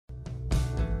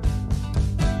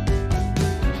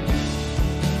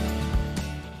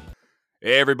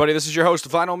Hey everybody, this is your host,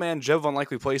 Vinyl Man Jev of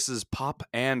Unlikely Places Pop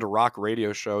and Rock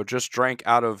Radio Show. Just drank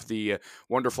out of the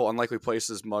wonderful Unlikely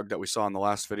Places mug that we saw in the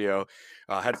last video.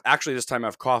 Had actually this time I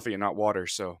have coffee and not water,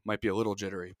 so might be a little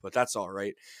jittery, but that's all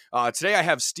right. Today I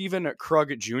have Stephen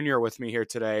Krug Jr. with me here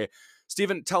today.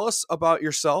 Stephen, tell us about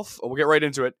yourself. We'll get right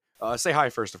into it. Say hi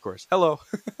first, of course. Hello.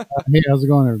 Hey, how's it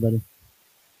going, everybody?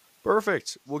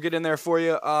 Perfect. We'll get in there for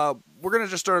you. We're gonna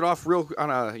just start it off real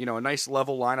on a nice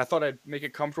level line. I thought I'd make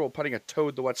it comfortable putting a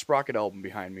Toad the Wet Sprocket album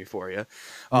behind me for you.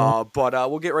 Yeah. But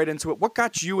we'll get right into it. What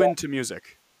got you into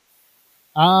music?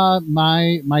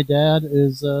 My dad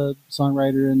is a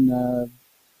songwriter and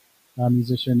a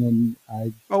musician, and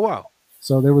I Oh wow.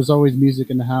 so there was always music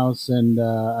in the house, and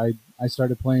I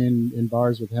started playing in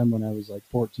bars with him when I was like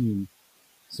 14.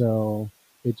 So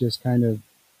it just kind of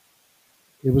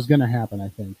it was gonna happen, I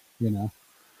think.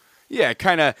 Yeah, it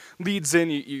kind of leads in.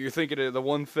 You're thinking of the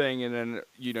one thing, and then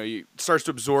you starts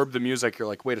to absorb the music. You're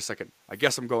like, wait a second. I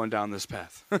guess I'm going down this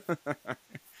path.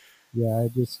 Yeah,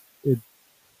 it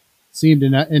seemed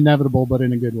inevitable, but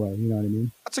in a good way. You know what I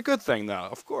mean? That's a good thing, though.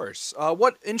 Of course.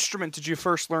 What instrument did you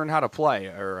first learn how to play?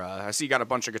 Or I see you got a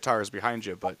bunch of guitars behind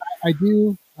you, but I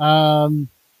do. I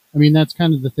mean, that's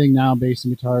kind of the thing now, bass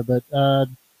and guitar. But I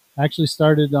actually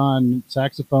started on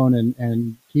saxophone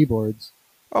and keyboards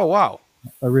oh wow.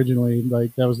 originally.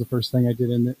 Like that was the first thing I did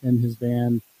in his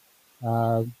band.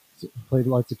 Uh, Played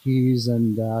lots of keys,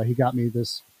 and he got me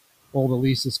this old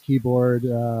Alesis keyboard.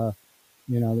 That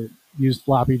used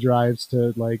floppy drives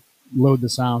to like load the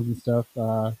sounds and stuff.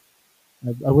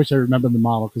 I wish I remembered the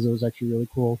model because it was actually really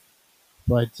cool.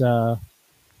 But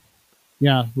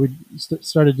yeah, we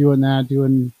started doing that,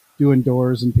 doing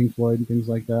Doors and Pink Floyd and things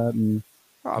like that, and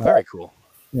Oh, uh, very cool.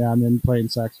 yeah, and then playing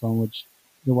saxophone, which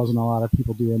there wasn't a lot of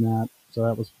people doing that, so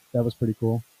that was pretty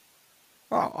cool.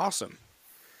 Oh, awesome.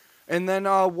 And then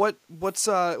what's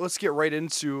let's get right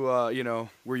into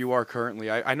where you are currently.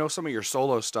 I know some of your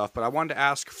solo stuff, but I wanted to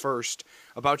ask first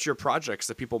about your projects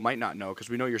that people might not know because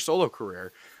we know your solo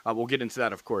career. We'll get into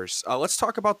that, of course. Let's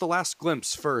talk about The Last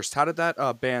Glimpse first. How did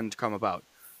that band come about?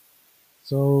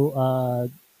 So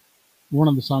one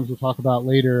of the songs we'll talk about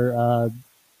later,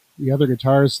 the other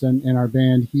guitarist in our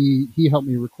band, he helped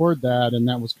me record that, and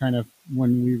that was kind of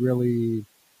when we really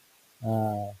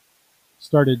uh,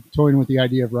 started toying with the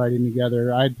idea of writing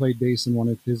together. I had played bass in one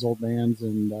of his old bands,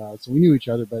 and so we knew each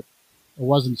other, but it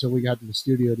wasn't until we got to the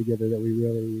studio together that we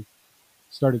really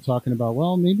started talking about,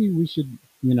 well, maybe we should,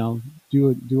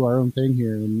 do our own thing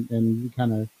here, and we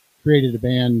kind of created a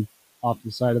band off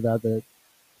the side of that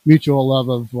mutual love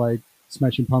of like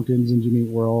Smashing Pumpkins and Jimmy Eat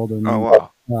World Oh and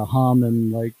wow. Hum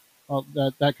and like all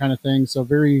that kind of thing. So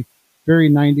very very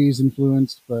 '90s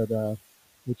influenced, but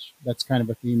which that's kind of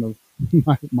a theme of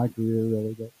my career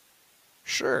really. But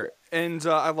Sure. And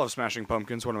I love Smashing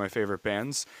Pumpkins, one of my favorite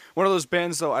bands. One of those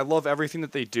bands, though, I love everything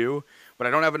that they do, but I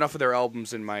don't have enough of their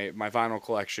albums in my vinyl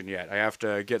collection yet. I have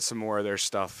to get some more of their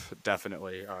stuff,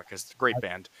 definitely, because it's a great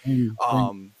band. and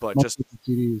But most just, of the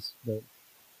CDs, but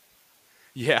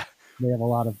yeah. they have a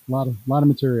lot of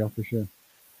material for sure.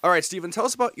 All right, Steven, tell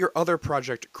us about your other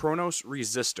project, Chronos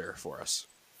Resistor, for us.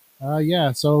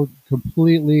 Yeah, so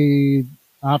completely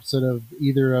opposite of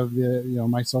either of the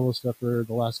my solo stuff or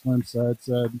the Last Glimpse. It's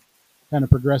a kind of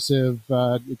progressive,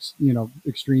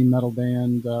 extreme metal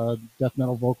band, death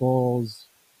metal vocals.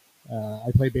 I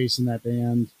play bass in that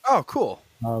band, Oh, cool.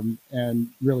 and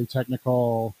really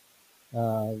technical.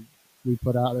 Uh, we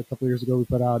put out a couple of years ago. We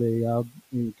put out a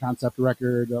concept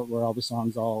record where all the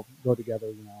songs all go together.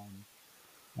 And,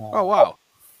 Oh, wow.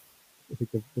 I think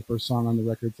the first song on the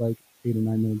record's like 8 or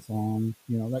 9 minutes long.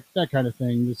 That kind of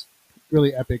thing. Just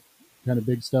really epic, kind of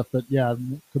big stuff. But yeah,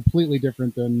 completely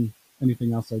different than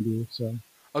anything else I do. So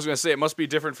I was going to say, it must be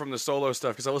different from the solo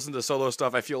stuff, because I listen to solo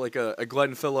stuff, I feel like a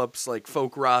Glenn Phillips, like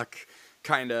folk rock,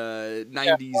 kind of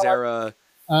yeah, 90s era.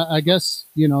 I guess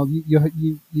you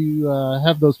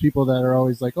have those people that are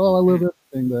always like, oh, I love Mhm.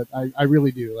 everything, but I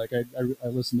really do. Like I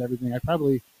listen to everything. I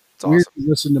probably It's awesome. weirdly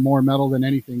listen to more metal than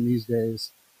anything these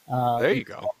days. There Even you if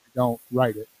go. I don't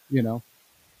write it.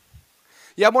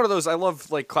 Yeah, I'm one of those. I love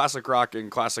like classic rock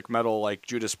and classic metal, like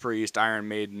Judas Priest, Iron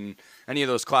Maiden, any of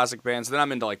those classic bands. Then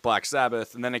I'm into like Black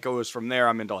Sabbath, and then it goes from there.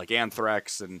 I'm into like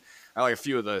Anthrax, and I like a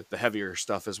few of the heavier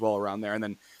stuff as well around there. And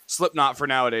then Slipknot for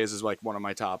nowadays is like one of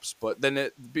my tops. But then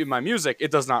in my music,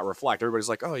 it does not reflect. Everybody's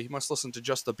like, "Oh, you must listen to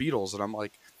just the Beatles," and I'm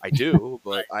like, "I do,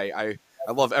 but I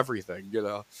love everything," you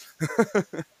know.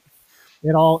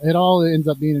 It all ends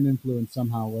up being an influence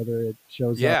somehow, whether it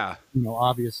shows up, Yeah.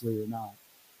 obviously or not.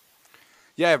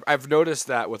 Yeah, I've noticed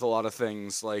that with a lot of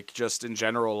things, like just in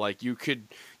general, like you could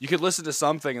listen to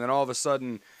something and then all of a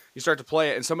sudden you start to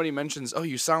play it and somebody mentions, "Oh,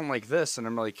 you sound like this," and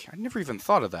I'm like, I never even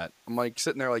thought of that. I'm like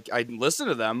sitting there like I listen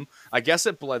to them. I guess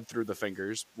it bled through the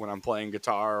fingers when I'm playing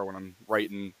guitar or when I'm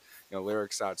writing,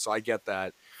 lyrics out. So I get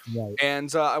that. Right.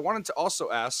 And I wanted to also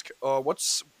ask,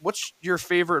 what's your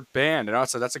favorite band? And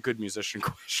also, that's a good musician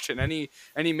question. Any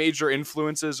major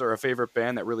influences or a favorite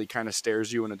band that really kind of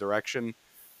stares you in a direction?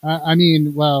 I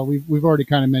mean, well, we've already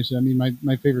kind of mentioned. I mean,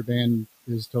 my favorite band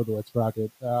is Total Red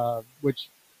Sprocket, which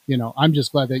I'm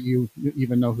just glad that you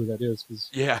even know who that is because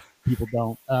Yeah, people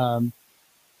don't.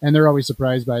 And they're always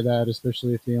surprised by that,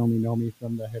 especially if they only know me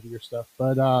from the heavier stuff.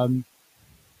 But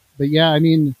yeah, I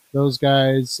mean, those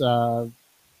guys, like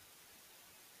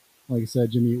I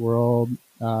said, Jimmy Eat World,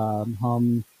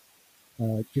 Hum,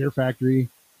 Fear Factory,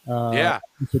 uh, yeah.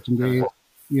 Switch and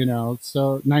Gate,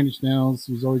 so Nine Inch Nails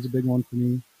was always a big one for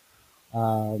me.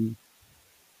 Um,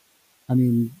 I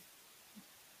mean,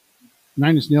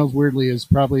 Nine Inch Nails, weirdly, is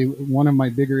probably one of my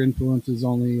bigger influences.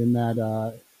 Only in that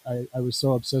I was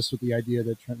so obsessed with the idea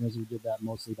that Trent Reznor did that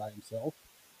mostly by himself,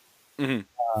 Hmm.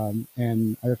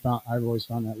 and I've always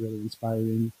found that really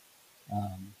inspiring.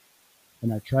 Um,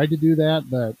 and I tried to do that,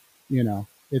 but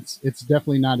it's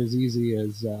definitely not as easy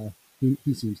as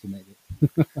he seems to make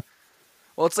it.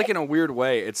 Well, it's like in a weird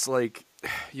way. It's like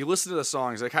you listen to the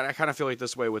songs. I kind of feel like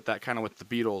this way with that kind of with the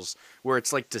Beatles, where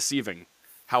it's like deceiving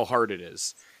how hard it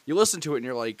is. You listen to it and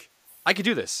you're like, I could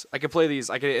do this. I could play these.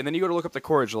 I could, and then you go to look up the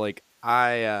chords. You're like,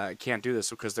 I can't do this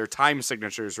because their time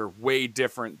signatures are way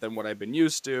different than what I've been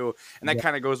used to, and that Yeah,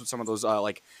 kind of goes with some of those.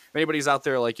 Like, if anybody's out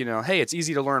there, like hey, it's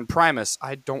easy to learn Primus.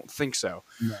 I don't think so.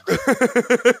 no,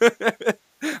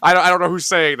 I don't know who's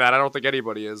saying that. I don't think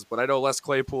anybody is, but I know Les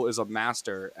Claypool is a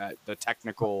master at the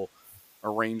technical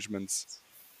arrangements.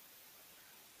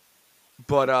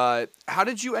 But how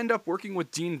did you end up working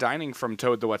with Dean Dining from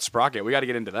Toad the Wet Sprocket? We got to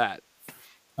get into that.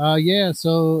 yeah.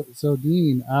 So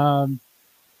Dean,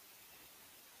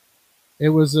 it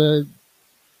was a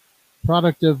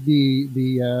product of the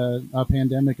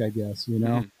pandemic, I guess.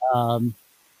 Hmm.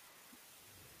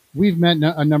 We've met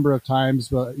a number of times,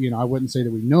 but I wouldn't say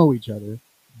that we know each other.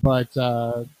 But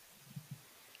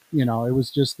it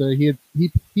was just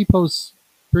he posts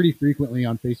pretty frequently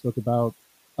on Facebook about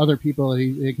other people.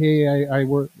 He like, hey,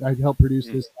 I help produce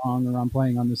Hmm. this song, or I'm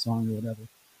playing on this song, or whatever.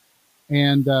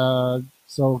 And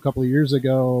so a couple of years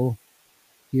ago,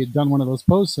 he had done one of those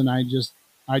posts, and I just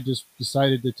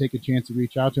decided to take a chance to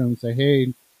reach out to him and say,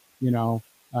 hey, you know,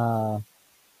 uh,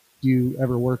 do you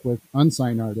ever work with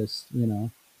unsigned artists? Yeah.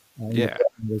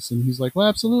 And he's like, well,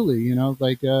 absolutely.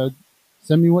 Like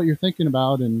send me what you're thinking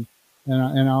about, and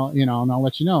I'll and I'll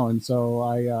let you know. And so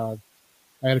I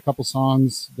had a couple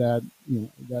songs that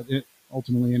that it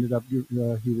ultimately ended up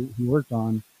he worked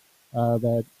on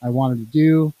that I wanted to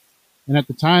do. And at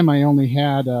the time, I only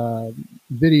had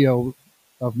video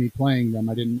of me playing them.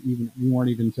 We weren't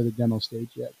even to the demo stage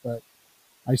yet, but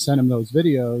I sent him those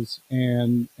videos,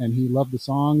 and he loved the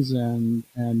songs, and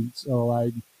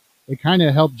so it kind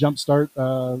of helped jumpstart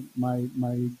my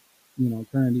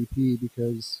current EP,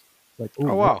 because it's like,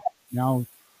 Oh oh, wow.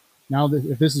 now that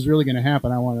if this is really going to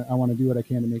happen, I want to do what I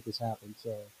can to make this happen.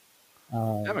 So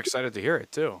I'm excited to hear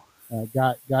it too.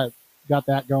 got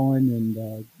that going,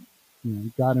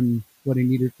 and got him what he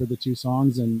needed for the two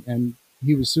songs, and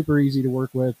he was super easy to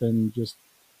work with and just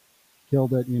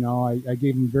killed it. I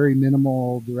gave him very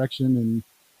minimal direction, and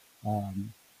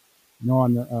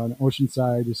on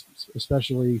Oceanside,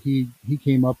 especially, he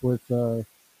came up with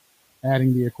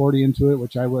adding the accordion to it,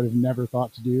 which I would have never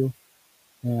thought to do,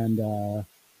 and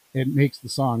it makes the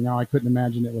song. Now I couldn't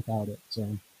imagine it without it.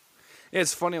 So Yeah,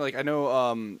 it's funny. Like I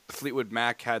know Fleetwood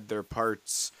Mac had their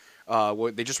parts.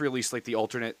 They just released like the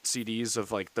alternate CDs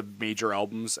of like the major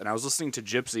albums, and I was listening to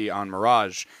Gypsy on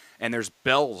Mirage, and there's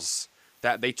bells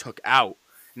that they took out.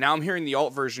 Now I'm hearing the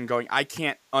alt version going, I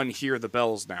can't unhear the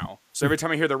bells now. So every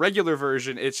time I hear the regular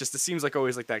version, it seems like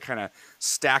always like that kind of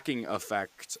stacking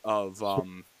effect of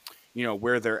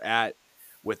where they're at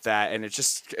with that, and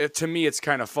to me it's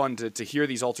kind of fun to hear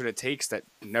these alternate takes that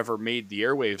never made the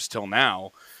airwaves till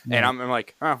now. And right. I'm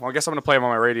like, oh, well, I guess I'm gonna play them on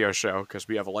my radio show because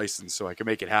we have a license, so I can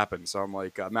make it happen. So I'm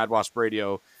like, Mad Wasp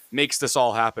Radio makes this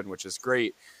all happen, which is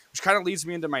great. Which kind of leads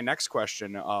me into my next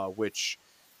question, which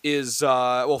is,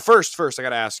 well, first I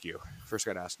gotta ask you. First,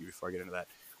 I gotta ask you before I get into that.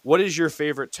 What is your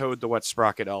favorite Toad the Wet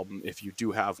Sprocket album, if you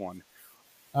do have one?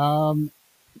 Um,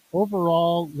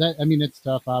 Overall, that I mean, it's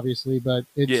tough, obviously, but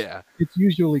Yeah, it's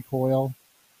usually Coil.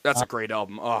 that's Uh, a great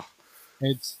album. Oh,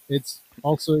 it's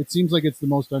also, it seems like it's the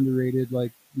most underrated,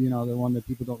 like the one that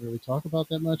people don't really talk about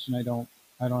that much, and I don't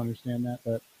understand that,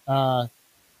 but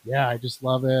yeah, I just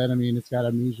love it. I mean, it's got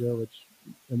Amnesia, which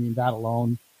I mean that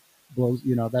alone blows.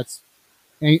 That's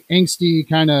angsty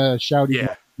kind of shouty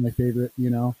Yeah. my favorite,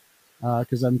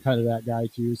 because I'm kind of that guy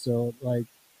too. So like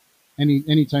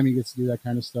anytime he gets to do that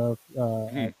kind of stuff,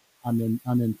 Mhm. I'm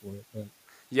in for it. But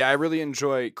Yeah, I really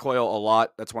enjoy Coil a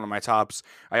lot. That's one of my tops.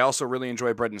 I also really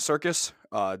enjoy Bread and Circus.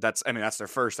 That's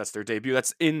that's their debut.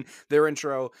 That's in their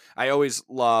intro. I always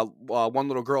One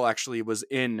Little Girl actually was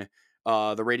in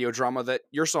the radio drama that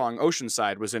your song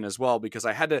Oceanside was in as well, because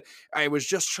I was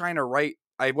just trying to write.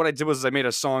 What I did was I made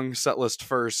a song set list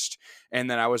first, and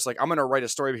then I was like, I'm gonna write a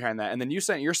story behind that. And then you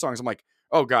sent your songs. I'm like,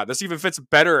 oh god, this even fits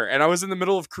better. And I was in the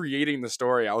middle of creating the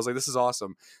story. I was like, this is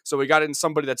awesome. So we got in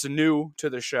somebody that's new to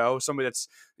the show, somebody that's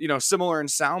similar in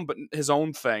sound, but his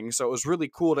own thing. So it was really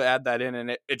cool to add that in,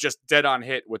 and it just dead on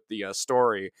hit with the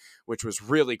story, which was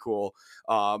really cool.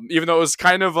 Even though it was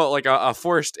kind of a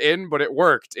forced in, but it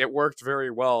worked. It worked very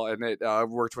well, and it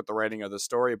worked with the writing of the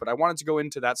story. But I wanted to go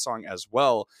into that song as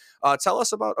well. Tell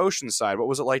us about Oceanside. What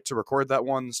was it like to record that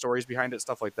one? Stories behind it,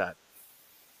 stuff like that.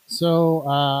 so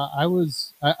I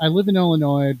live in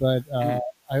Illinois, but Mhm.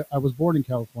 I was born in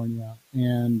California,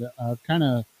 and I've kind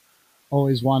of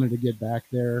always wanted to get back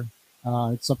there.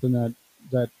 It's something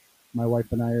that my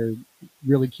wife and I are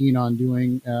really keen on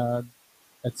doing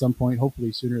at some point,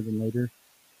 hopefully sooner than later.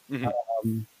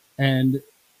 Mhm. And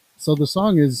so the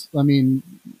song is, I mean,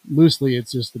 loosely,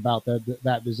 it's just about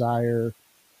that desire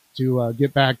to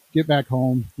get back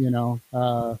home,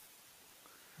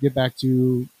 get back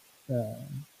to uh,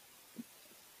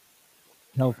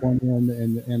 California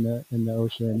and the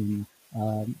ocean.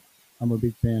 And I'm a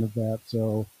big fan of that.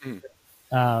 So,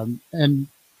 Mhm. and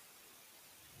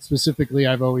specifically,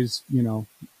 I've always,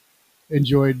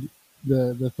 enjoyed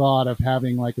the thought of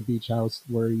having like a beach house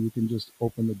where you can just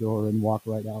open the door and walk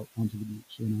right out onto the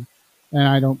beach. And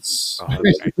I don't Oh, that'd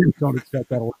be nice. don't expect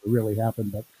that'll really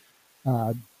happen,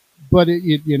 uh, but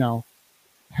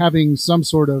having some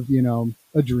sort of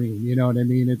a dream, you know what I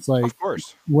mean? It's like Of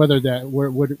course. whether that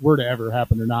were to ever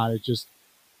happen or not, it's just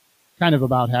kind of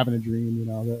about having a dream,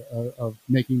 of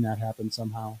making that happen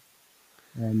somehow.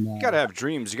 And You gotta have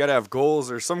dreams. You gotta have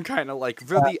goals or some kind of like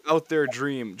really out there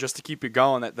dream just to keep you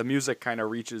going that the music kind of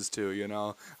reaches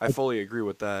to. I fully agree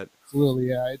with that. absolutely,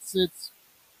 yeah, it's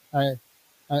I,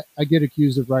 I get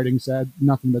accused of writing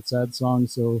nothing but sad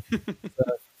songs, so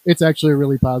it's actually a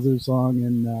really positive song,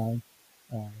 and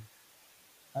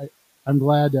I, I'm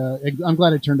glad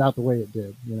it turned out the way it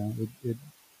did. It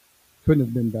couldn't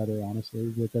have been better, honestly,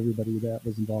 with everybody that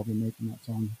was involved in making that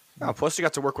song. So, Oh, plus you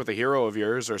got to work with a hero of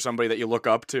yours or somebody that you look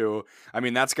up to. I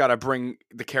mean, that's got to bring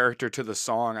the character to the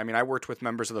song. I mean, I worked with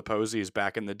members of the Posies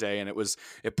back in the day, and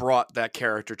it brought that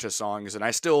character to songs. And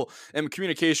I still am in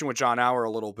communication with John Hour a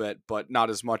little bit, but not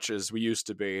as much as we used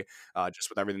to be, just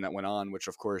with everything that went on, which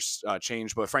of course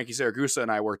changed. But Frankie Saragusa and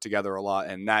I worked together a lot,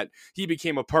 and that he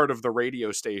became a part of the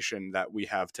radio station that we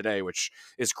have today, which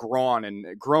is grown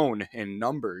in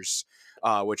numbers.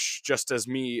 Which just as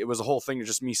me, it was a whole thing of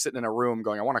just me sitting in a room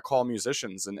going, I want to call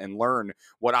musicians and learn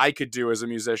what I could do as a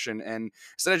musician. And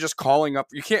instead of just calling up,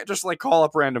 you can't just like call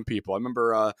up random people. I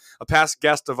remember a past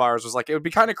guest of ours was like, it would be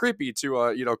kind of creepy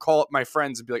to, call up my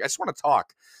friends and be like, I just want to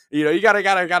talk. You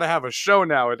gotta have a show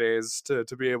nowadays to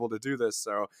be able to do this.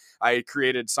 So I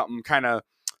created something kind of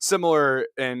similar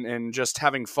and just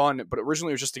having fun, but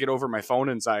originally it was just to get over my phone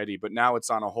anxiety, but now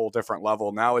it's on a whole different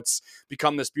level. Now it's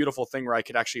become this beautiful thing where I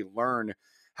could actually learn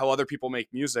how other people make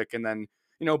music, and then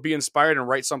be inspired and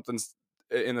write something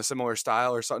in a similar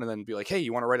style or something, and then be like, hey,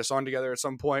 you want to write a song together at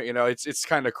some point? It's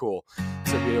kind of cool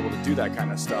to be able to do that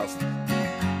kind of stuff.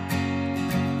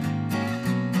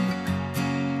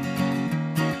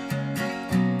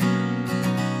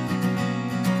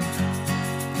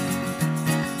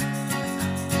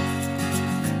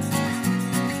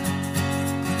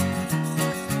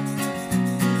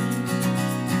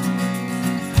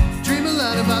 Dream a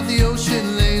lot about the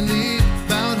ocean lately,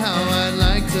 about how I'd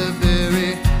like to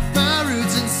bury my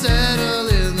roots and settle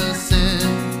in the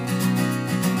sand.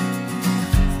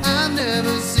 I've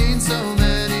never seen so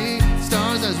many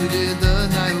stars as we did the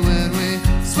night when we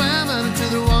swam out into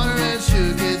the water and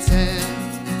shook its hand.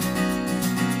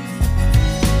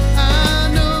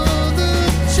 I know the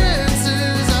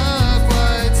chances are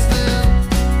quite slim.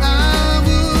 I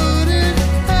wouldn't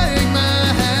hang my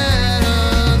hat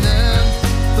on them,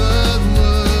 but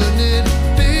wouldn't it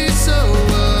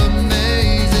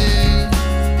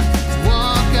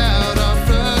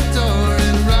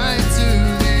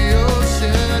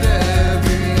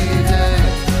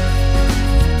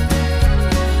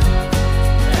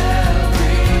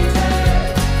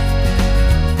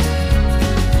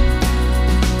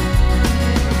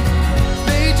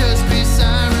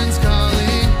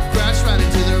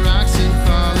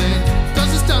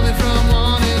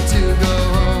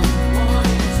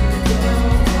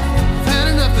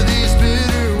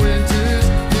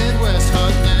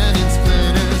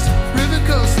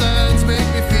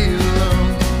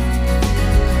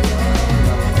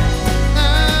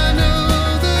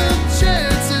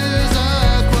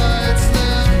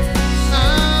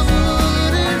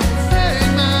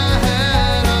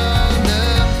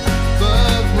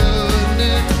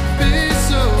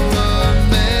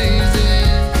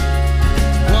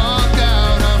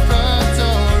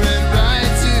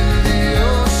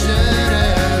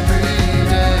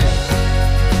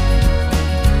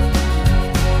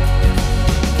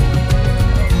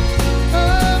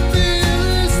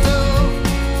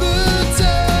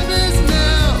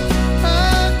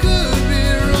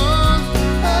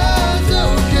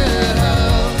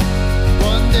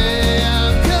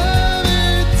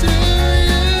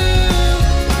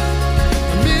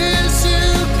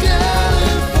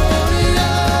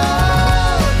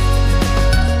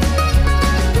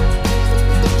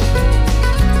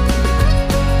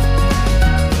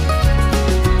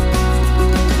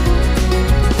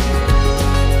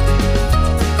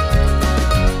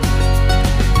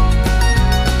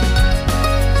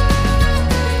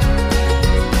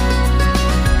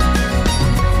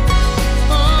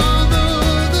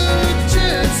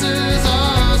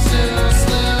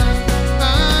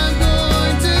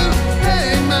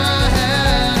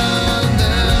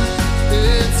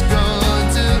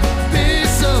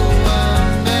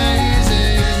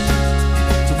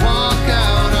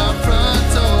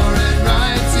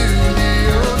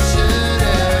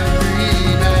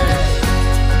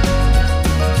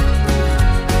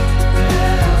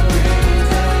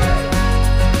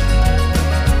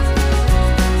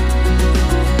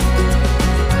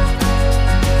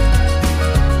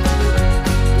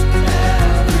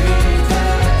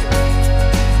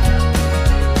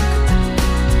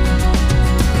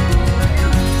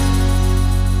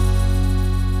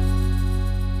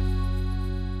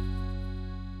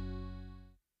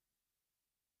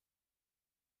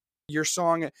your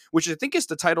song, which I think is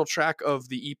the title track of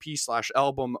the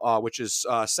EP/album, which is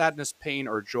Sadness, Pain,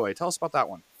 or Joy. Tell us about that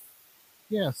one.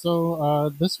 Yeah,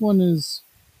 so this one is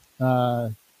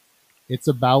it's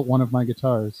about one of my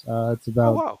guitars. It's Oh,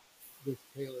 about wow. this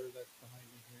Taylor that's behind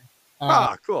me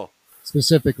here. Cool.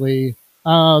 Specifically.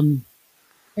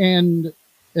 And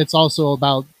it's also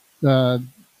about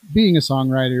being a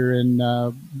songwriter and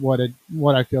what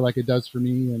I feel like it does for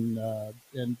me,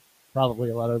 and probably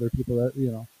a lot of other people that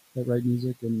that write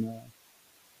music, and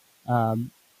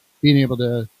being able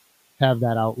to have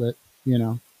that outlet,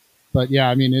 But yeah,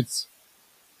 I mean it's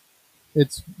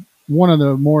one of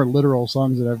the more literal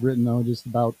songs that I've written, though, just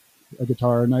about a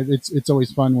guitar, and it's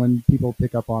always fun when people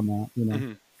pick up on that,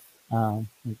 Mm-hmm.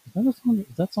 Like,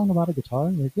 is that song about a guitar?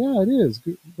 Like, yeah, it is.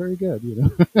 Good, very good,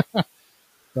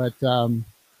 but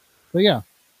yeah,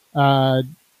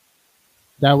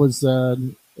 that was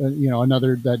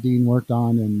another that Dean worked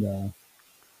on, and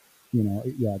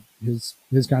yeah,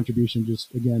 his contribution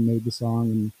just again made the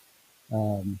song,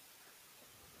 and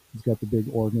he's got the big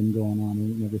organ going on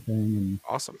and everything, and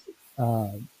Awesome.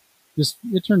 just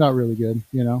it turned out really good,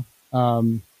 and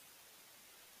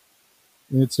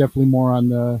it's definitely more on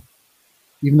the,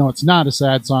 even though it's not a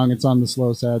sad song, it's on the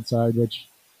slow sad side, which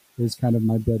is kind of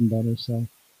my bread and butter. So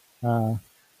I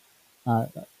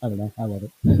don't know, I love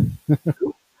it.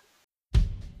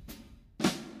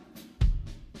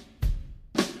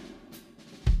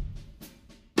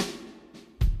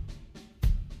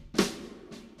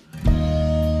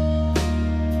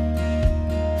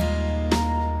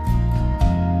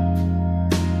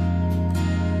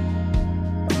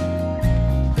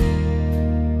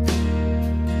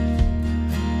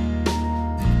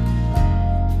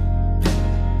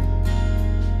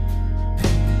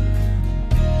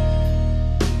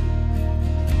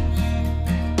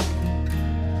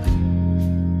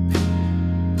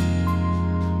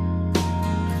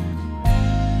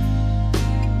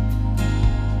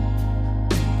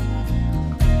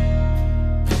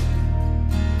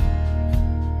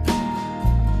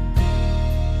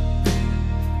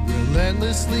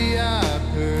 Relentlessly I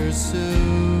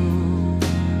pursue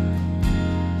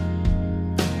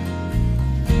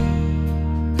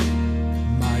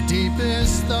my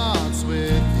deepest thoughts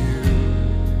with you,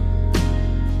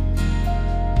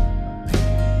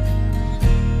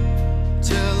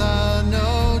 till I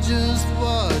know just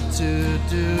what to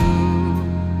do.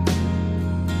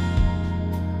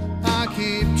 I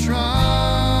keep trying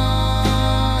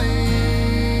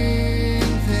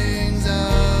things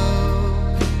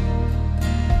out,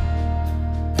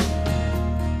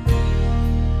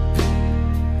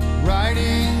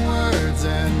 writing words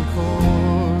and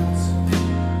chords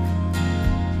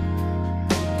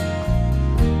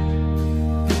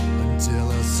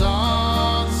until a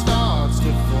song starts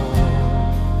to form.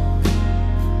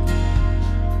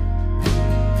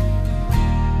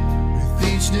 With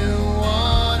each new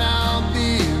one I'll be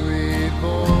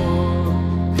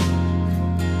reborn,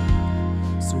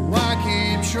 so I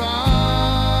keep trying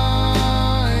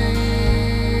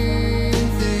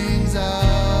things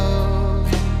out.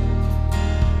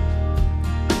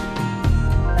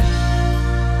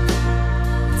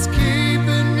 It's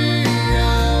keeping me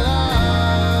alive,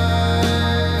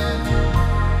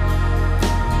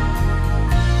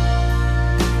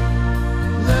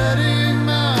 letting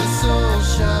my soul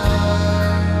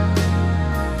shine,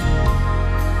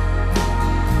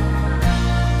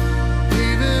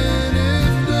 even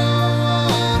if no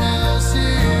one else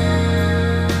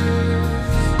hears.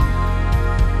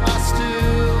 I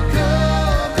still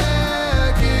come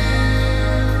back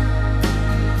here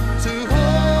to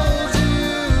hold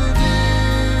you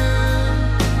dear,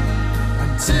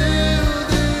 until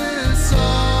this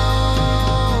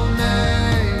all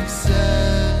makes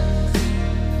sense.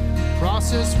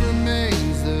 Process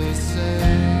remains the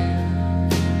same.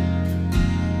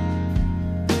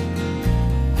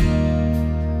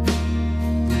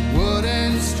 The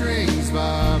wooden strings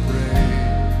vibrate,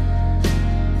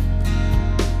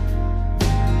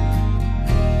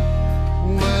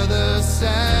 whether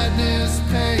sadness,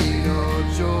 pain, or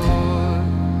joy,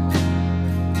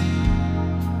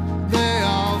 they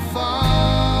all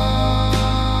find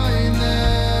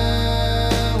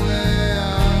their way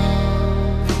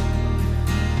out.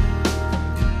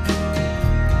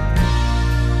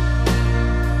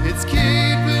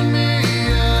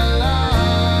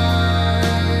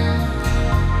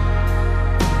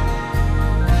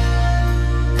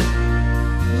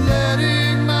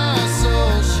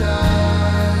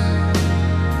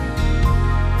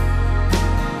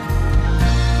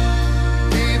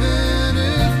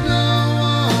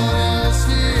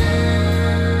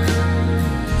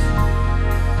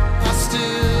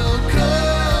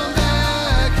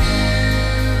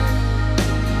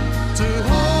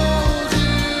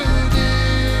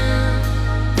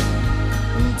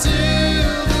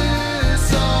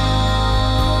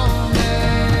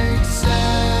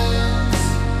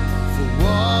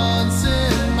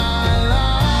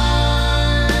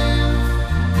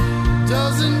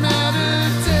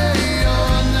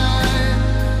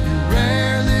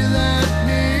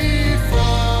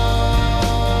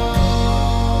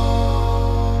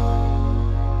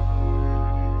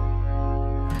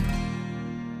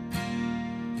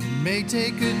 may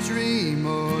take a dream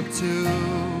or two.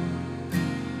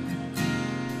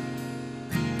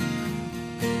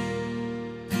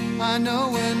 I know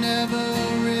we're never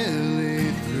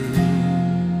really through.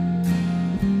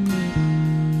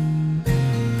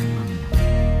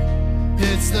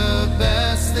 It's the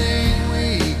best thing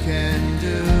we can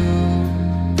do.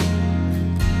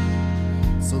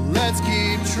 So let's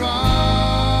keep trying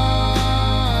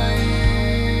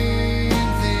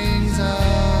things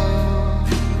out.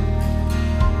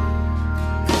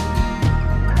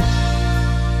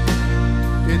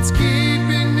 It's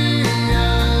keeping me alive,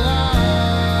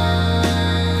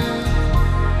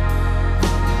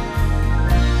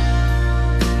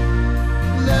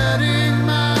 letting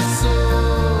my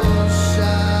soul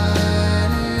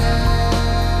shine,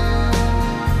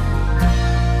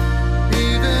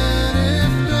 even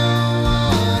if no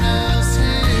one else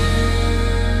hears.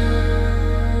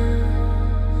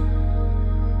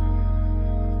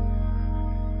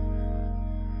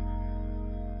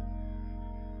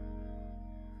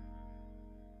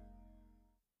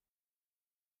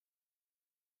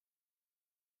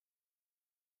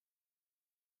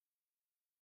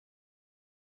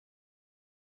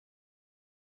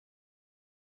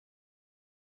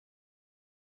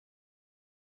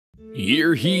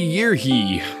 Year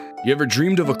he. You ever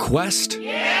dreamed of a quest?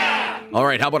 Yeah!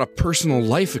 Alright, how about a personal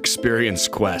life experience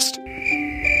quest?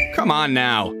 Come on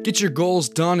now, get your goals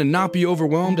done and not be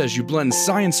overwhelmed as you blend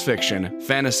science fiction,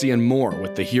 fantasy, and more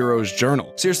with the Hero's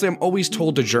Journal. Seriously, I'm always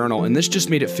told to journal, and this just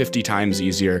made it 50 times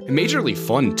easier, and majorly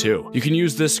fun too. You can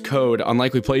use this code,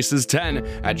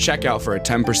 UnlikelyPlaces10, at checkout for a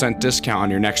 10% discount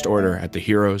on your next order at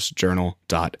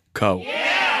theheroesjournal.co.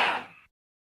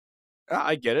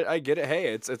 I get it. Hey,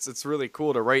 it's really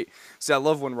cool to write. See, I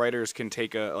love when writers can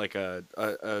take a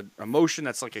emotion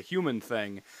that's like a human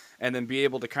thing, and then be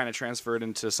able to kind of transfer it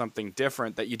into something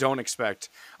different that you don't expect.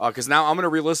 Because now I'm gonna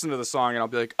re-listen to the song and I'll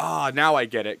be like, now I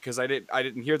get it, because I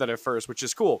didn't hear that at first, which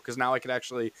is cool. Because now I can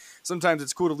actually. Sometimes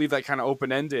it's cool to leave that kind of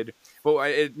open ended, but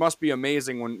it must be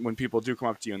amazing when people do come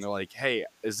up to you and they're like, "Hey,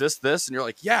 is this?" And you're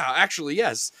like, "Yeah, actually,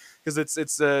 yes." Because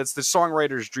it's the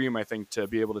songwriter's dream, I think, to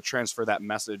be able to transfer that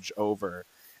message over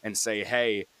and say,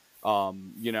 hey,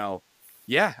 yeah,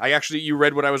 you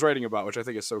read what I was writing about, which I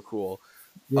think is so cool.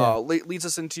 Yeah. Leads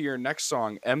us into your next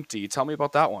song, Empty. Tell me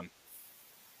about that one.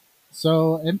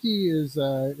 So Empty is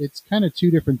it's kind of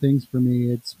two different things for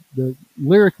me.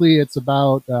 Lyrically it's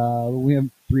about we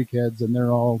have 3 kids and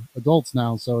they're all adults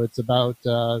now, so it's about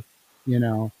that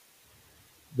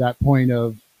point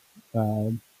of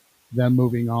them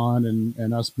moving on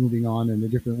and us moving on in a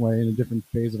different way, in a different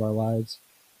phase of our lives.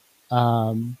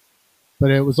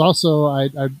 But it was also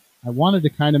I wanted to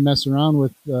kind of mess around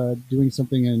with doing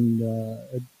something in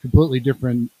a completely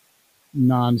different,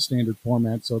 non-standard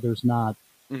format. So there's not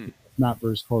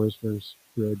verse, chorus, verse,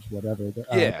 bridge, whatever.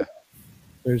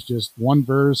 There's just one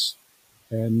verse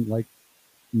and like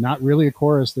not really a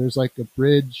chorus. There's like a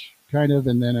bridge kind of,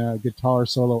 and then a guitar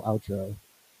solo outro.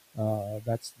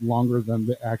 That's longer than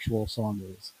the actual song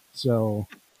is. So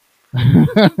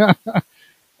I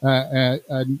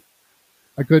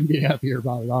couldn't be happier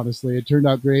about it, honestly. It turned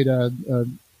out great. A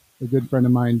good friend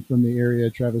of mine from the area,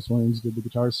 Travis Williams, did the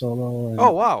guitar solo. And,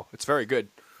 oh, wow. It's very good.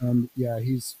 And yeah,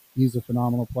 he's a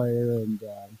phenomenal player. And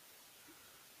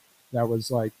that was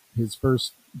like his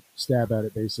first stab at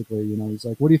it, basically. He's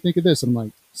like, "What do you think of this?" And I'm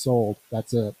like, "Sold.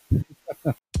 That's it."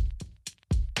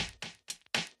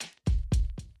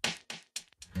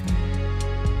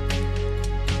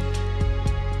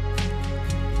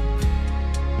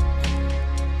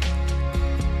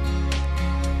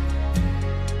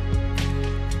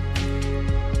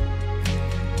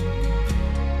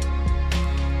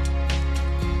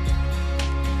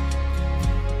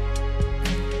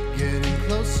 Getting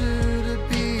closer to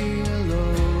being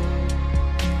alone.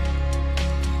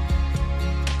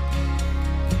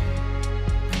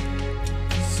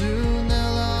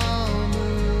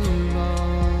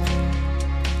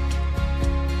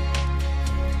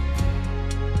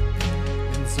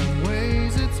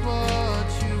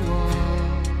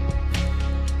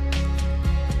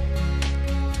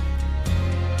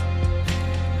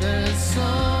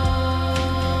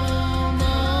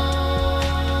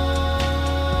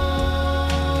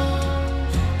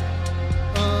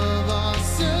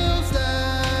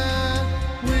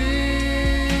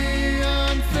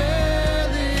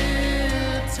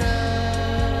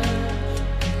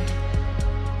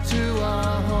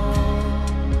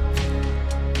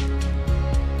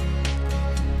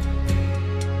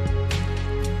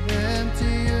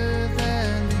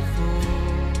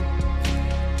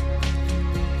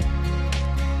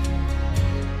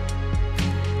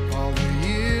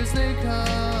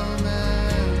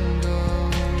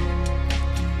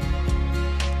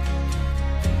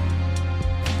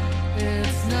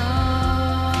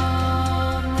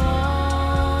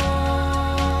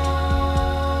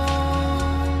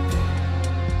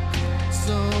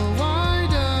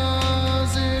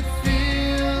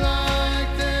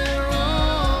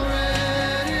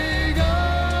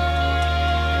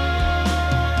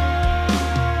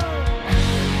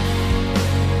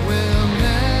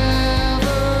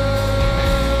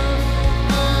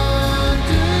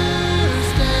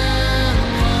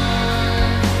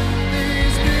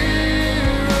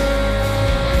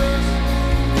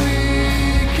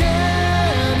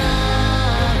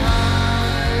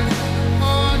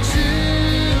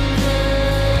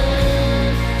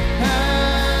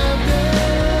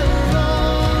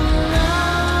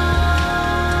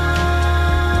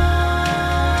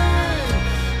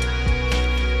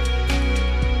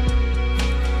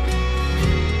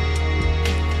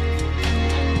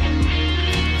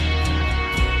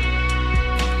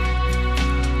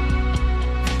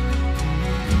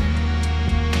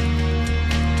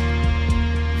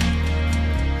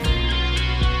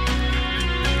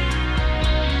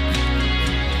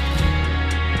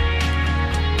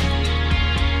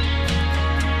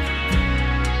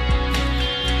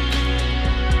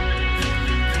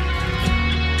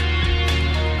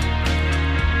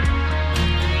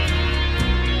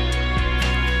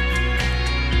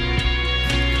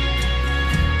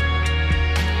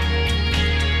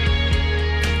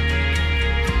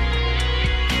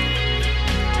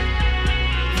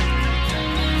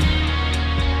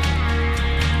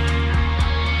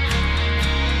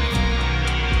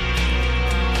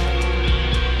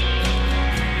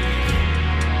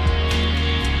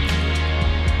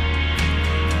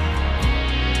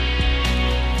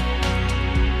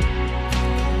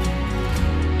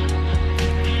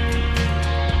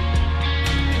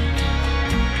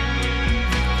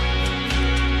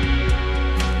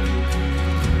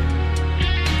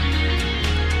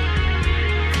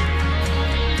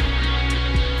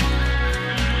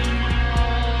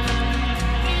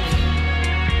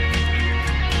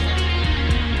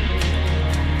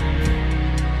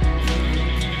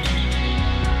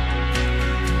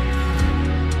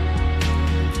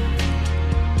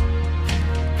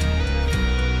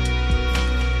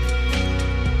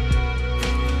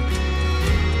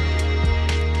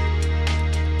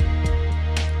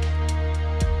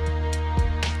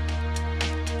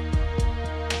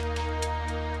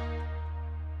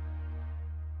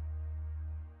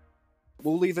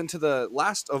 move into the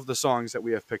last of the songs that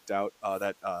we have picked out,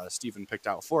 that Stephen picked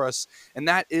out for us, and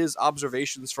that is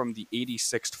Observations from the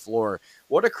 86th Floor.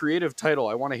 What a creative title.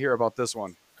 I want to hear about this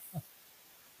one.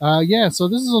 Yeah, so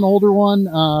this is an older one.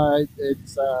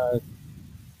 It's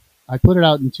I put it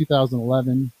out in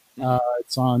 2011.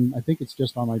 It's on. I think it's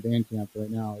just on my Bandcamp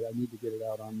right now. I need to get it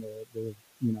out on the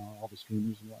all the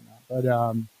streamers and whatnot. But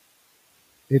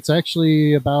it's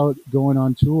actually about going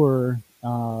on tour,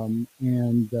 and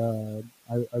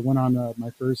I went on my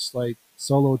first like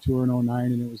solo tour in '09,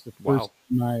 and it was the first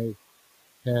time I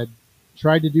had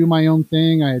tried to do my own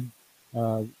thing. I had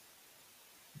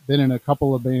been in a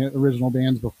couple of original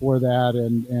bands before that,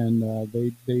 and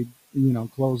they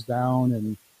closed down,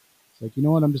 and it's like, you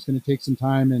know what, I'm just going to take some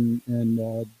time and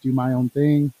do my own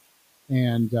thing.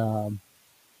 And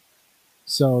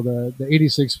so the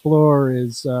 86th floor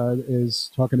is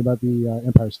talking about the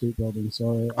Empire State Building.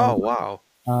 So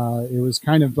it was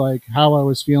kind of like how I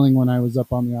was feeling when I was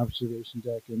up on the observation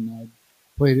deck, and I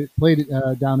played it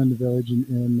down in the village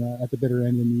in at the bitter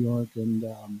end in New York, and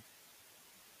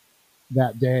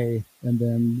that day, and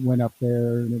then went up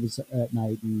there, and it was at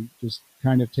night, and just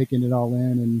kind of taking it all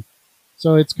in. And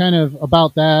so it's kind of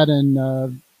about that, and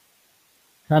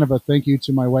kind of a thank you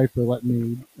to my wife for letting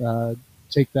me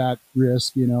take that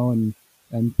risk, and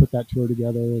put that tour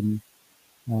together. And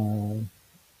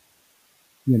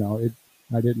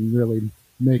I didn't really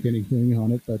make anything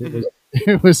on it, but it was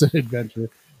it was an adventure.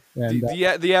 And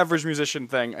the average musician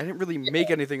thing, I didn't really make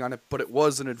anything on it, but it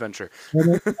was an adventure.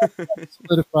 And it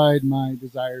solidified my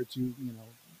desire to,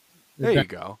 there you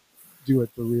go, do it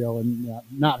for real and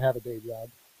not have a day job.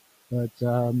 But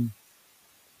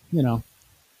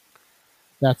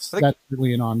that's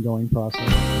really an ongoing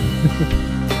process.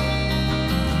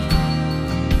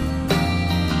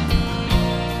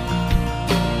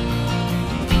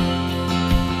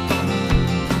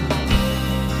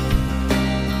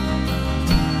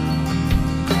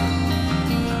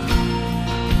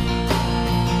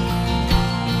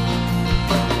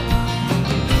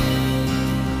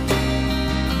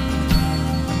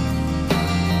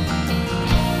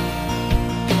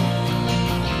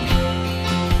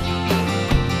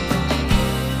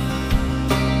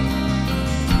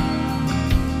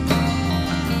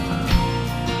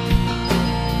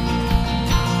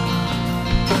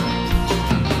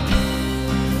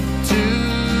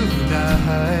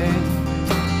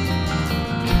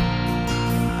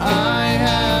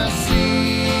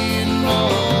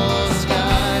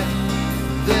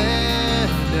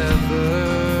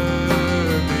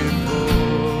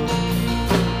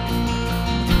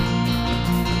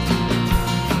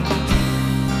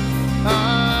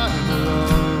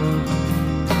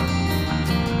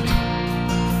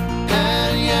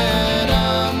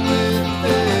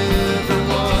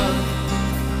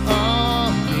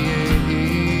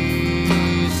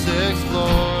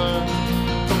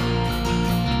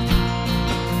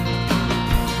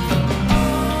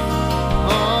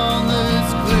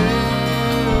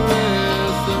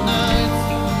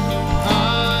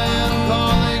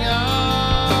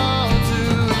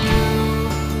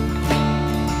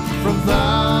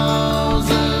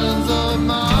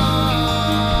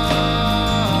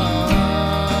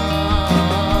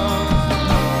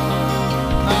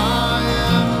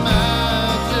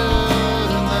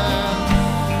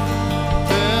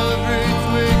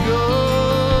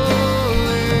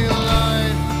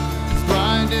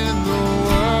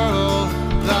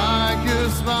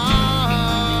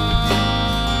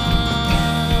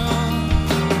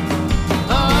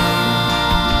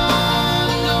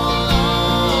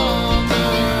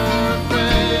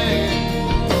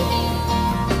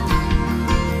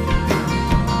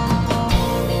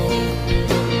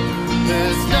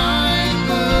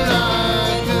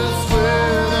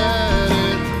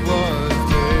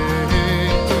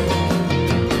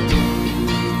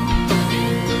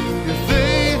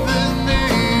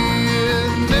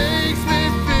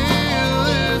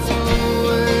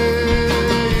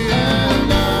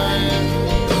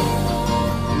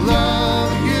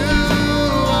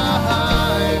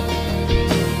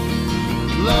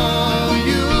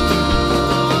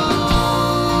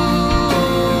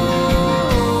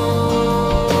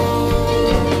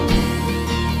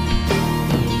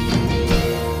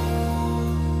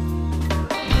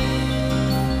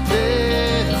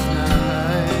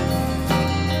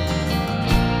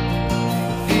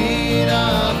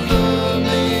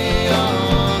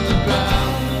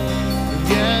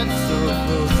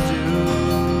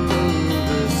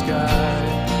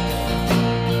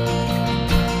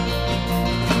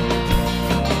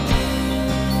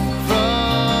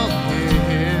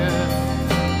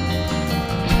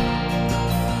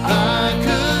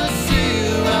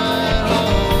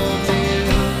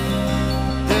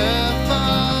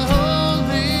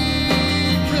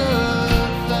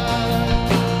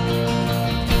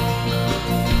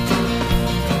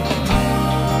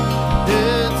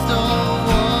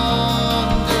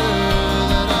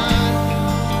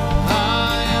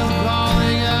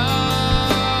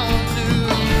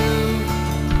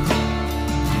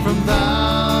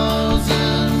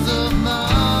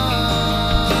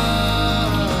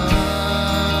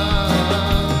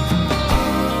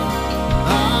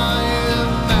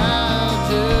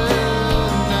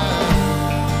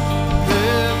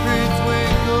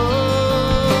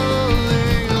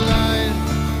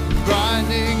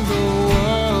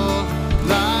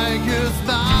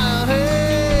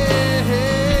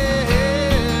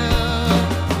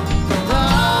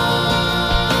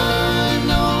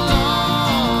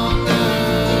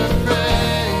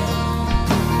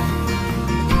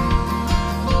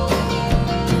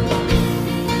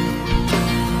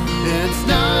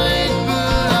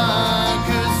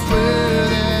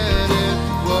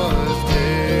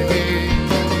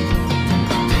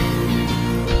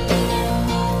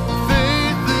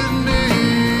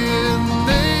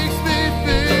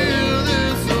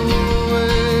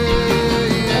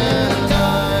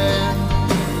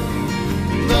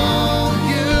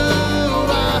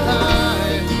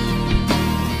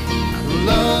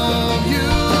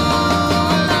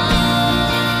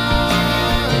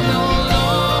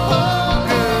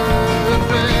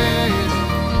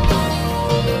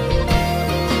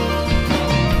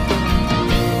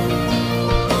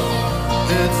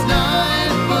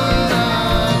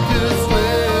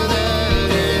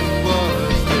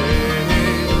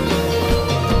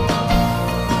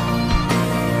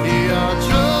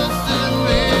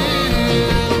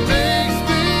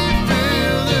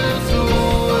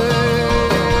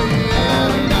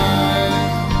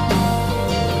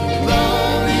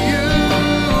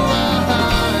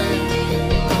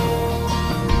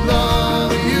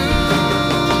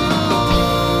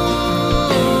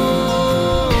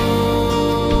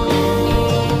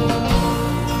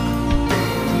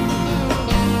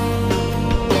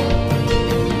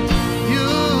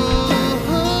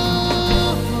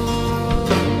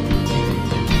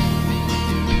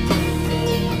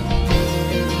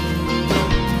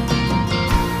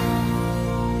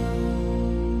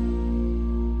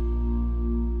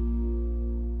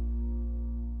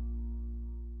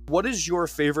 What is your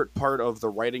favorite part of the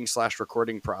writing /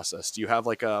 recording process? Do you have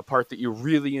like a part that you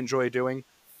really enjoy doing?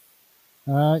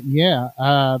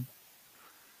 Yeah.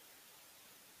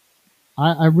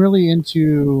 I'm really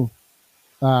into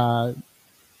uh,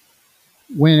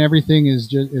 when everything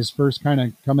is first kind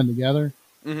of coming together.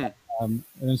 Mm-hmm.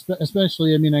 And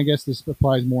especially, I mean, I guess this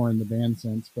applies more in the band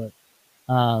sense, but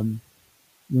um,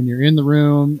 when you're in the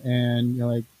room and you're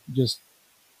like just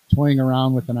toying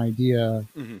around with an idea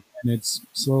Mm-hmm. and it's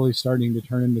slowly starting to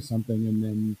turn into something, and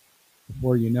then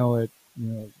before you know it,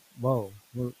 whoa,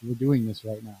 we're doing this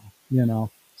right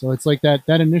now, So it's like that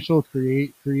initial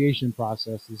creation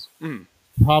process is Mm-hmm.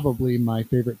 probably my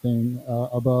favorite thing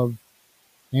above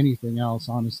anything else,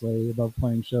 honestly, above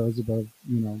playing shows, above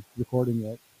recording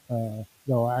it.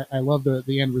 Though I love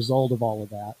the end result of all of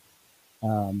that,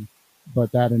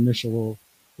 but that initial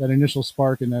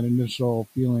spark and that initial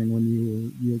feeling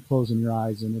when you're closing your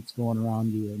eyes and it's going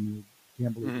around you and you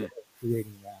can't believe Mm-hmm. you're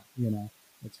creating that.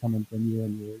 It's coming from you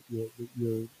and your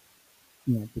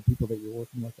the people that you're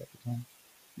working with at the time.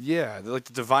 Yeah, like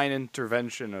the divine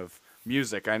intervention of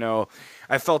music. I know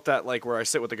I felt that like where I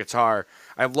sit with the guitar.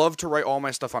 I love to write all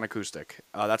my stuff on acoustic.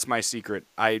 That's my secret.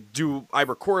 I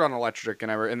record on electric and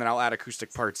then I'll add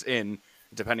acoustic parts in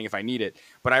depending if I need it.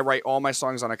 But I write all my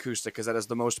songs on acoustic because that is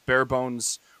the most bare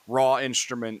bones raw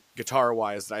instrument guitar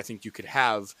wise that I think you could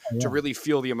have Oh, to yeah. really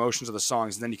feel the emotions of the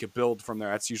songs, and then you could build from there.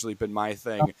 That's usually been my Oh,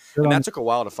 thing. good And on that you. took a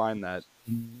while to find that.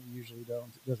 You usually don't.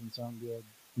 It doesn't sound good.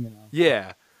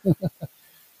 Yeah.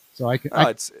 So I can,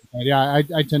 It's yeah,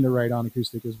 I tend to write on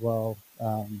acoustic as well,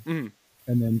 mm,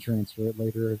 and then transfer it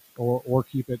later, or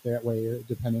keep it that way,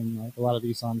 depending. Like a lot of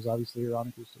these songs, obviously, are on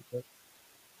acoustic,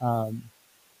 but um,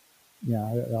 yeah,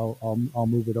 I'll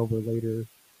move it over later.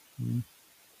 Mm.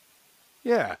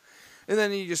 yeah. And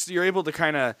then you're able to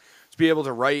kind of be able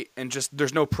to write, and just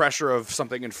there's no pressure of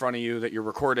something in front of you that you're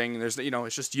recording. There's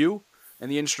it's just you and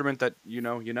the instrument that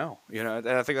and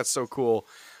I think that's so cool.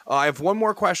 I have one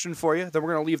more question for you. Then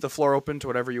we're gonna leave the floor open to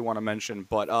whatever you want to mention.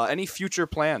 But any future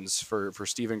plans for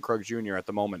Stephen Krug Jr. at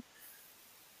the moment?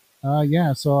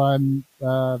 Yeah, so I'm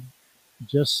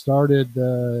just started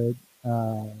the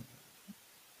uh,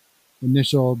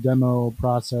 initial demo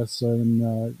process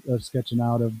and of sketching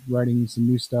out of writing some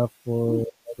new stuff for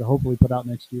to hopefully put out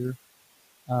next year.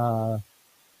 Uh,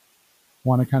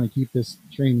 Want to kind of keep this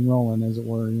train rolling, as it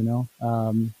were.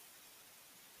 Uh,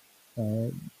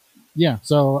 yeah,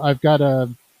 so I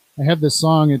have this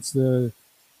song. It's the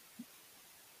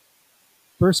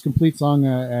first complete song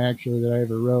actually that I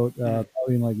ever wrote,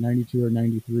 probably in like '92 or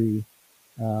 '93.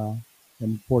 I'm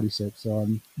 46, so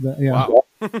Wow.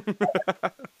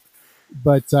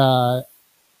 But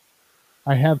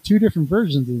I have two different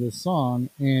versions of this song,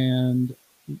 and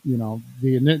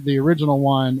the original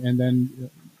one, and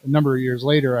then a number of years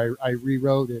later, I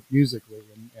rewrote it musically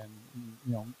and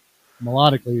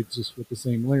melodically, it's just with the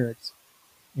same lyrics.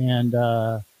 And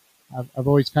I've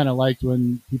always kind of liked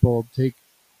when people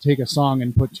take a song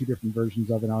and put two different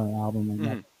versions of it on an album, and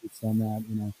Mhm. it's done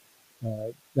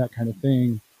that, that kind of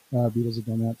thing. Beatles have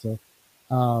done that, so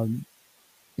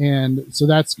and so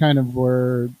that's kind of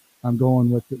where I'm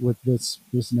going with this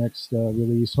next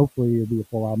release. Hopefully, it'll be a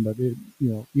full album, but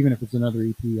even if it's another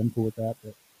EP, I'm cool with that.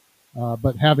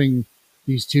 But having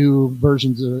these two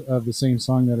versions of the same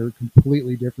song that are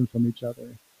completely different from each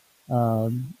other,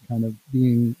 kind of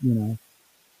being,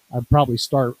 I'd probably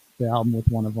start the album with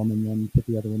one of them and then put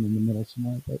the other one in the middle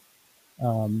somewhere. But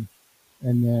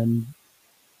and then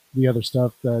the other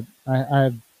stuff that I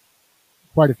have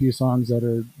quite a few songs that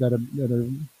are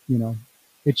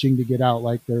itching to get out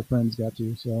like their friends got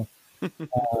to. So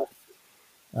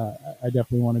I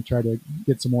definitely want to try to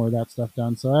get some more of that stuff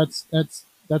done. So that's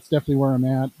definitely where I'm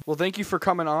at. Well, thank you for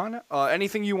coming on.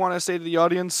 Anything you want to say to the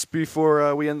audience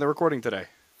before we end the recording today?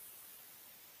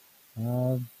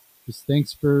 Uh, just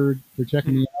thanks for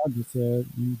checking me out. Just like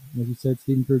you said,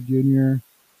 Stephen Krug Jr.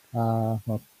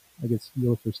 Well, I guess you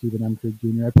look for Stephen M. Krug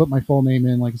Jr. I put my full name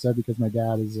in, like I said, because my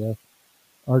dad is a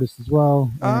artist as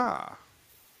well. And, Ah,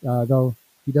 though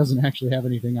he doesn't actually have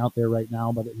anything out there right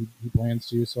now, but he plans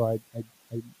to. So I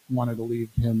wanted to leave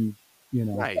him,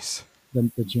 nice.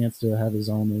 the chance to have his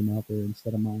own name out there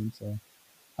instead of mine. So,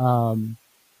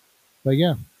 but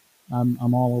yeah,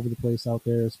 I'm all over the place out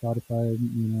there, Spotify,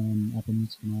 and Apple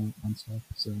Music and all that fun stuff.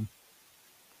 So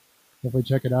definitely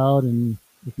check it out, and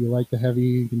if you like the heavy,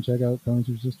 you can check out Cohen's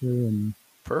Your Sister. And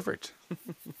Perfect.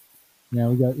 yeah,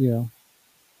 we got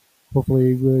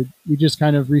hopefully we just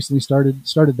kind of recently started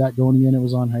that going again. It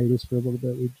was on hiatus for a little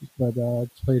bit. But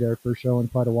it's played our first show in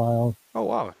quite a while. Oh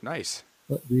wow, nice.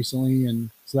 But recently, and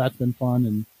so that's been fun,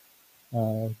 and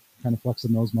kind of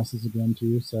flexing those muscles again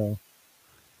too. So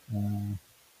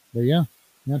But yeah,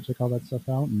 check all that stuff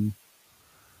out, and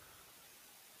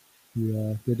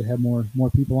good to have more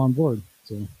people on board.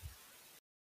 So.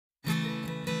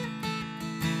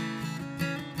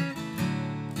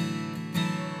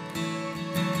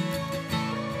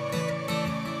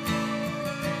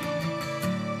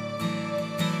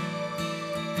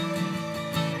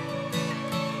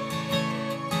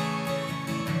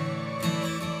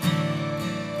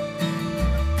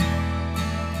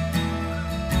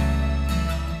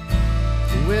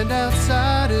 The wind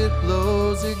outside, it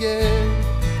blows again.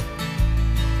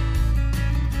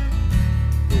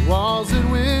 The walls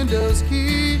and windows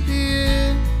keep me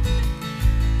in.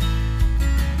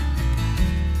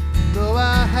 Though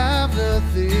I have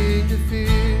nothing to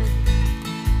fear,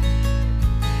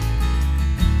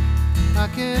 I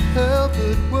can't help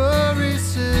but worry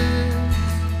since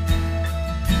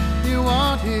you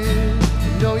aren't here.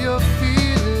 You know you're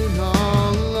feeling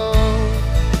all alone,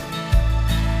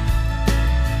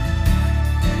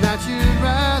 and that you'd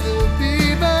rather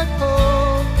be back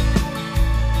home.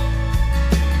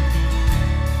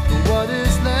 But what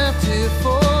is left here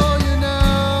for you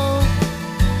now?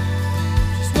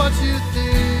 Just what you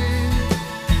think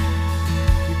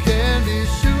you can be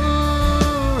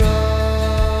sure of.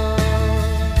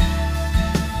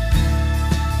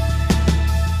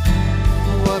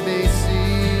 What may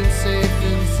seem safe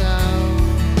and sound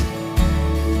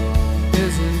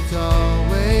isn't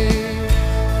always.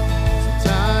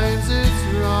 Sometimes it's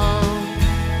wrong.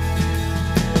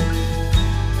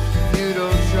 If you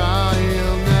don't try,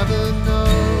 you'll never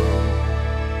know.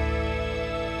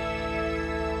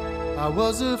 I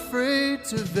was afraid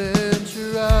to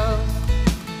venture out,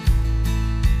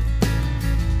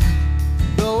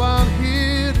 though I'm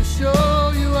here to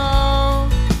show you out.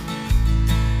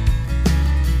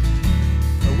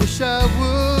 I wish I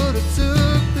would have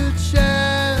took the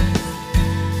chance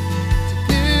to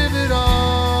give it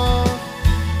all,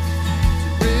 to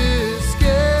risk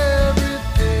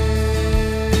everything.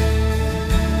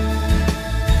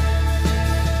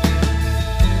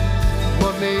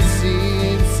 What may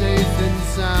seem safe and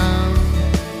sound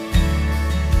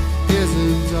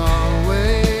isn't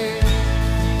always.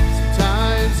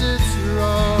 Sometimes it's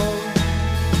wrong.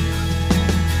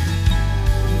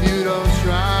 If you don't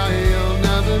try, you'll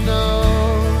never know.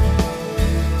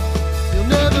 You'll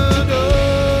never know.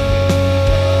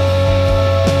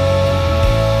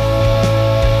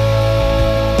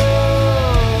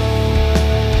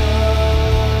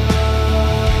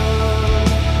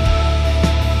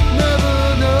 Never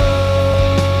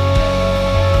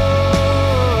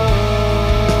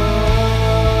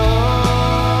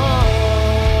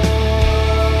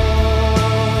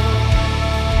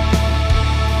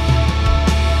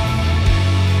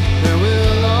There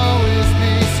will always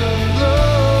be some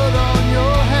blood on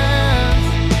your hands.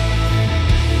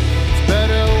 It's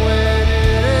better when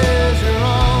it is your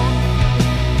own.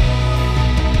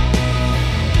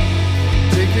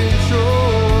 Take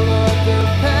control of the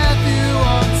path you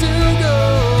want to go.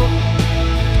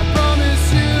 I promise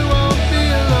you won't be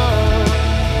alone.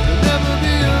 You'll never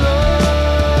be alone.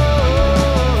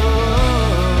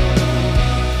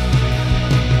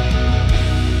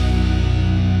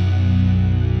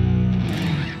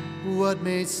 What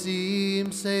may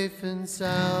seem safe and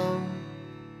sound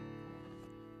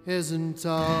isn't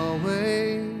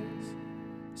always.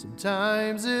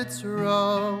 Sometimes it's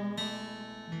wrong.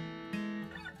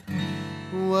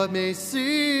 What may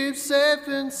seem safe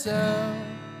and sound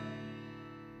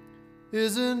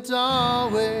isn't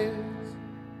always.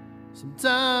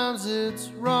 Sometimes it's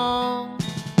wrong.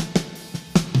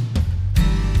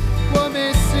 What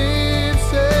may seem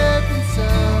safe and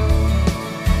sound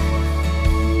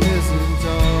isn't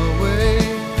always.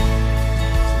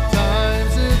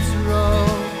 Sometimes it's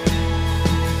wrong.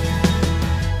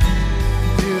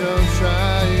 If you don't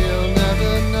try, you'll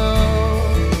never know.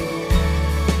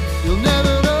 You'll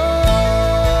never know.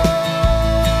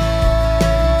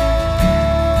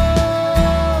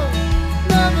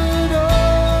 Never know.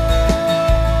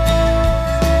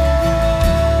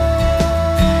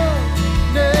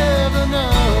 Never know.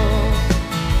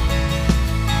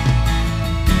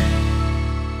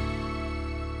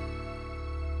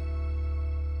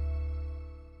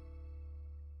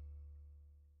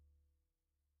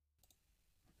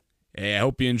 Hey, I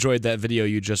hope you enjoyed that video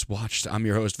you just watched. I'm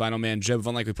your host, Vinyl Man Jeb of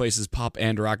Unlikely Places Pop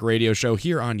and Rock Radio Show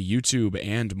here on YouTube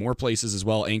and more places as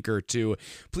well, Anchor too.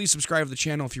 Please subscribe to the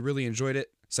channel if you really enjoyed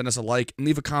it. Send us a like and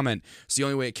leave a comment. It's the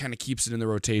only way it kind of keeps it in the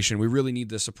rotation. We really need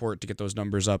the support to get those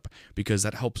numbers up because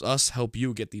that helps us help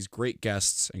you get these great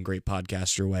guests and great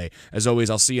podcasts your way. As always,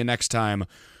 I'll see you next time.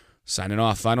 Signing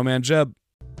off, Vinyl Man Jeb.